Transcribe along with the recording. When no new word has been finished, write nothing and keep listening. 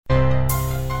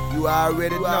You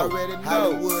already know.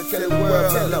 Hollywood, tell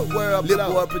the world,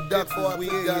 Lil Boy Productions, we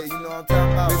in here, you know what I'm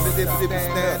talking about. Mississippi,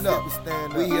 stand up.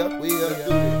 We here to do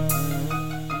this.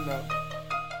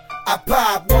 I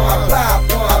pop one, I pop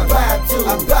one, I pop two,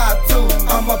 I pop two.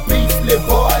 I'm a beastly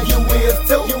boy, you is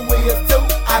too, you is too.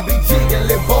 I be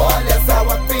jiggly boy, that's how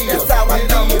I feel, that's how I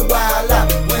feel. I'm a wild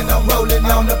out when I'm rolling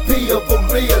on the pill for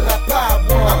real. I pop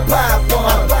one, I pop one,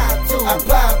 I pop two, I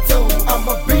pop two. I'm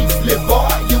a beastly boy,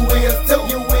 you is too,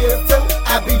 you is too.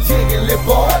 I be jiggly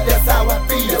boy, that's how I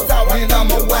feel, that's how I feel.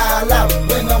 I'm a wild out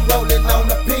when I'm rolling on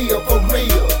the pill for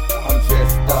real. I'm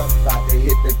dressed up, about to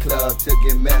hit the club to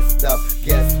get messed up.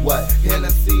 Guess what?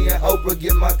 Hennessy and Oprah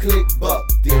get my click buck.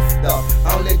 This stuff,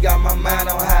 only got my mind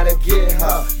on how to get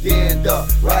her. Then up,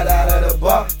 right out of the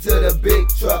bar to the big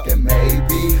truck. And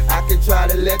maybe I can try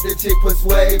to let the chick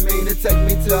persuade me to take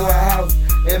me to her house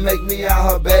and make me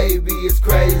out her baby. It's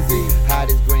crazy how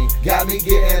this green got me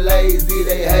getting lazy.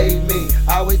 They hate me,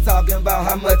 always talking about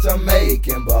how much I'm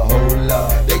making. But hold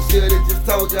up, they should've just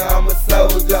told you I'm a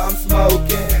soldier. I'm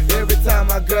smoking every time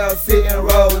my girl sit and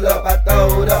roll up. I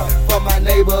throwed up for my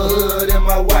neighborhood in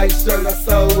my white shirt. I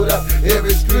sold up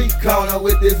every street corner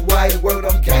with this white word.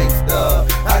 I'm gangsta,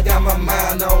 I got my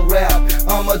mind on rap.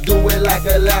 I'ma do it like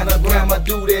a linogram. I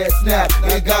do that snap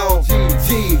and go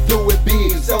G, do it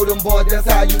big. Show them boys that's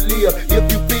how you live.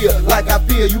 If you feel like I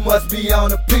feel, you must be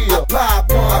on a pill. I pop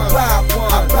one, I pop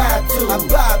one, I pop two, I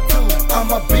pop two.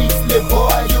 I'm a beastly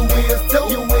boy, you is too,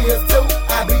 you is too.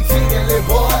 I be jiggly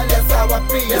boy, that's how I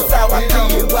feel, that's how I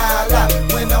feel. Wild out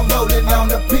when I'm rolling on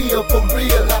the pill for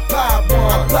real. I pop one,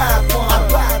 I pop one, I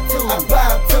pop two, I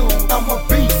pop two. I'm a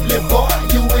beastly boy,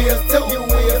 you is too, you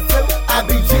is too. I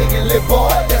be jiggly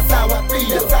boy, that's how I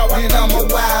feel, that's how I feel. And I'm a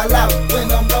wild out when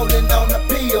I'm rolling on the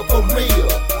pill for real.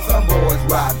 Some boys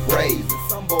rock braids,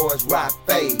 some boys rock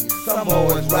fades, some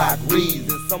boys rock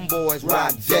reeds, and some boys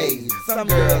rock J's. Some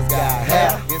girls got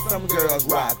hair, and some girls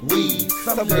rock weed.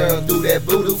 Some girls do that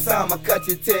voodoo, some cut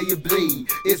you till you bleed.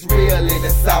 It's real in the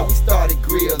South, we started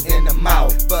grills in the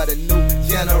mouth. For the new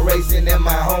generation and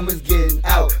my homies getting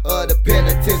out of the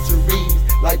penitentiaries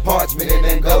like Parchment in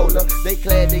Angola. They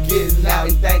glad they getting out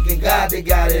and thanking God they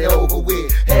got it over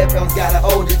with. Half them got an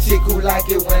older chick who like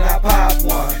it when I pop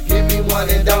one. Give me one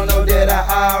and don't know that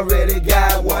I already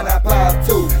got one. I pop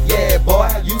two, yeah boy,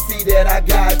 you see that I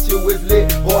got you. It's lit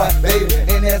boy, baby,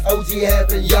 and that's OG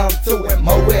having young too. And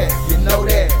Moet, you know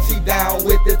that she down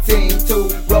with the team too.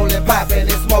 Rolling, popping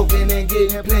and smoking and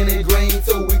getting plenty green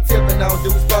too. We tipping on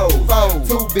Deuce foes,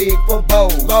 too big for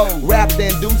bows. Wrapped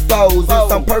in Deuce foes and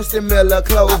some Percy Miller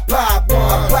clothes. I pop one,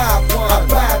 I pop one, I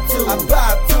pop two, I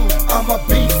pop two. I'm a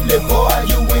beastly boy,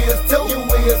 you is too, you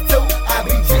is too. I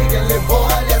be jiggly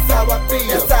boy, that's how I feel,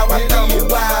 that's how I feel. I'm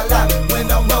wild out when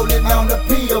I'm rolling on the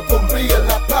pill for real.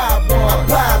 I pop one,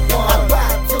 I pop one, I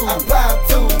pop two, I pop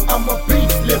two. I'm a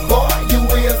beastly boy, you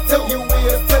is too, you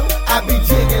is too. I be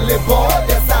jiggly boy,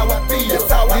 that's how I feel,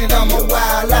 that's how I feel. And I'm a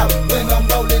wild out when I'm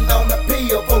rolling on the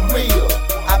pill for real.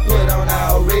 I put on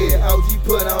all red, OG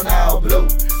put on all blue.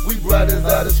 We brothers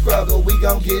of the struggle, we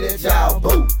gon' get it, y'all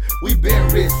boo. We been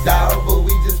rich, dawg, but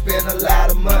we just spend a lot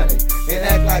of money and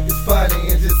act like it's funny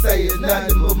and just say it's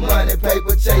nothing but money.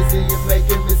 Paper chasing, you're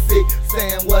making me sick,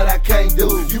 saying what I can't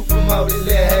do. You promoted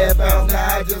little half ounce,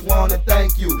 now I just wanna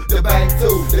thank you. The bank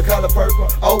too, the color purple,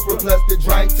 Oprah plus the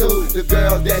drink too. The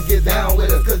girls that get down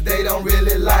with us cause they don't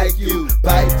really like you.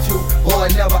 Bite you, boy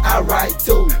never I write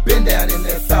too. Been down in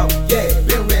that south, yeah,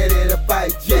 been ready to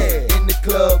fight, yeah. In the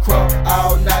club, crunk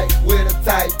all night with a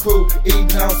tight crew,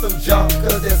 eating on some junk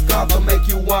cause that skunker make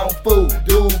you want food.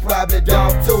 Dude probably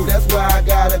dumb too, that's why I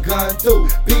got a gun too.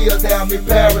 Pills have me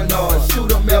paranoid,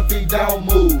 shoot him if he don't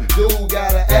move. Dude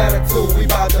got an attitude, we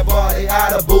bout to party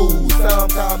out of booze. Some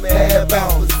call me half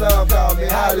ounce, but some call me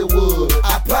Hollywood.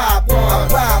 I pop one, I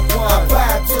pop